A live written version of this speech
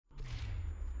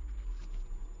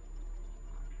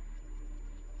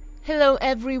Hello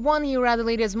everyone, here are the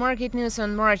latest market news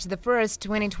on March the 1st,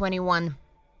 2021.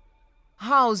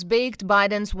 House baked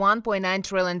Biden's $1.9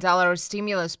 trillion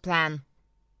stimulus plan.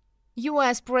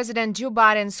 U.S. President Joe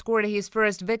Biden scored his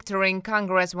first victory in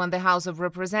Congress when the House of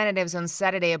Representatives on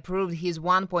Saturday approved his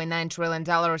 $1.9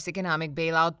 trillion economic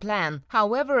bailout plan.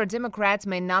 However, Democrats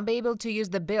may not be able to use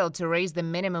the bill to raise the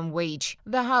minimum wage.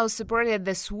 The House supported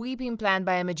the sweeping plan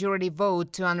by a majority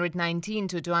vote, 219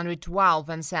 to 212,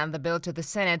 and sent the bill to the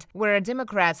Senate, where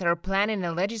Democrats are planning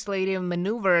a legislative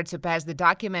maneuver to pass the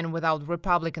document without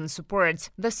Republican support.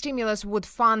 The stimulus would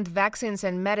fund vaccines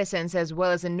and medicines, as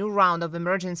well as a new round of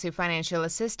emergency financial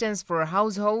assistance for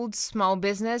households, small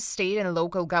business, state and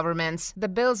local governments. The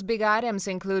bill's big items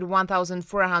include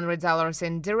 $1,400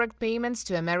 in direct payments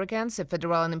to Americans, a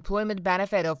federal unemployment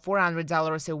benefit of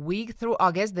 $400 a week through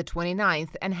August the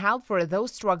 29th, and help for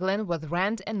those struggling with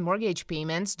rent and mortgage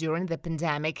payments during the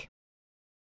pandemic.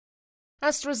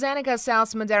 AstraZeneca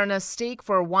sells Moderna's stake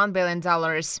for $1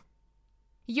 billion.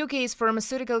 UK's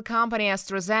pharmaceutical company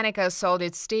AstraZeneca sold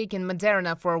its stake in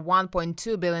Moderna for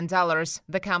 $1.2 billion.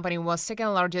 The company was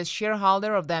second-largest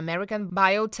shareholder of the American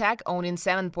biotech, owning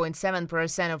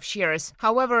 7.7% of shares.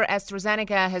 However,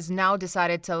 AstraZeneca has now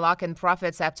decided to lock in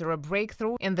profits after a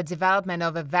breakthrough in the development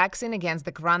of a vaccine against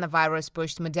the coronavirus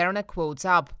pushed Moderna quotes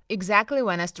up. Exactly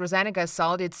when AstraZeneca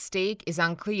sold its stake is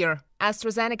unclear.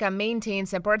 AstraZeneca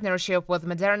maintains a partnership with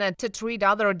Moderna to treat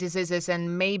other diseases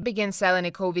and may begin selling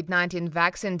a COVID-19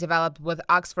 vaccine developed with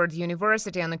Oxford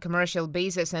University on a commercial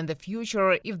basis in the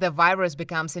future if the virus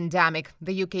becomes endemic.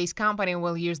 The UK's company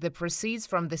will use the proceeds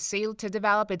from the sale to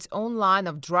develop its own line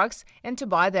of drugs and to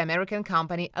buy the American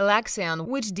company Alexion,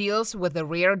 which deals with the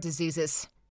rare diseases.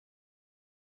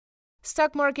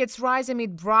 Stock markets rise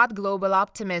amid broad global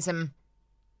optimism.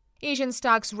 Asian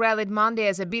stocks rallied Monday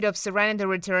as a bit of serenity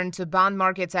returned to bond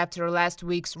markets after last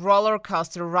week's roller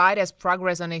coaster ride as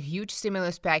progress on a huge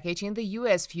stimulus package in the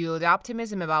U.S. fueled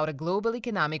optimism about a global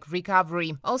economic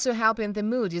recovery. Also helping the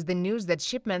mood is the news that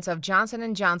shipments of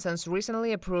Johnson & Johnson's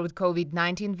recently approved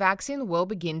COVID-19 vaccine will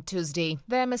begin Tuesday.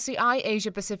 The MSCI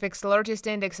Asia-Pacific's largest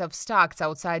index of stocks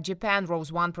outside Japan rose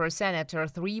 1% after a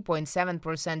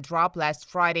 3.7% drop last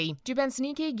Friday. Japan's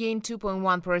Nikkei gained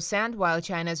 2.1%, while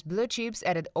China's blue chips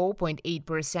added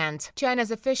 0.8%.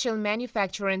 China's official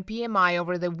manufacturing PMI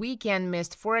over the weekend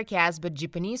missed forecasts, but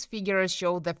Japanese figures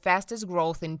showed the fastest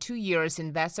growth in 2 years.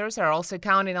 Investors are also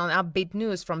counting on upbeat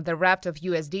news from the raft of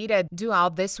U.S. data due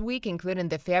out this week, including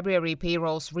the February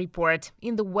payrolls report.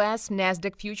 In the West,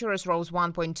 Nasdaq futures rose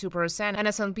 1.2% and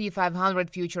S&P 500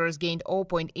 futures gained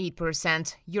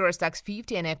 0.8%. Eurostoxx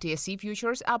 50 and FTSE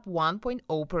futures up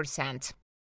 1.0%.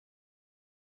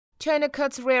 China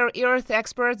cuts rare earth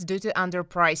exports due to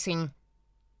underpricing.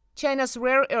 China's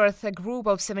rare earth, a group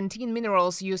of 17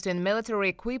 minerals used in military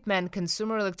equipment,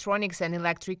 consumer electronics and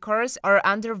electric cars, are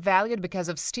undervalued because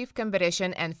of stiff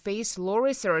competition and face low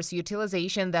resource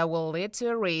utilization that will lead to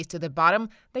a race to the bottom,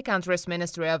 the country's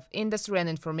Ministry of Industry and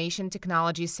Information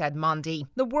Technology said Monday.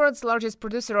 The world's largest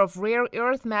producer of rare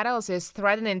earth metals is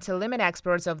threatening to limit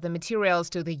exports of the materials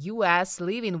to the U.S.,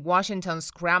 leaving Washington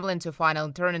scrambling to find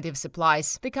alternative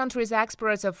supplies. The country's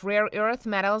exports of rare earth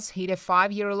metals hit a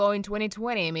 5-year low in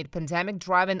 2020 amid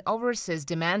pandemic-driven overseas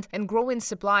demand and growing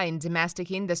supply in domestic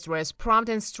industries,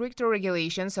 prompting stricter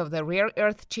regulations of the rare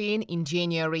earth chain in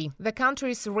January. The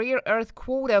country's rare earth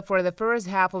quota for the first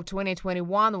half of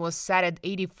 2021 was set at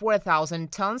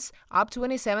 84,000 tons, up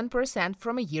 27%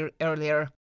 from a year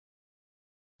earlier.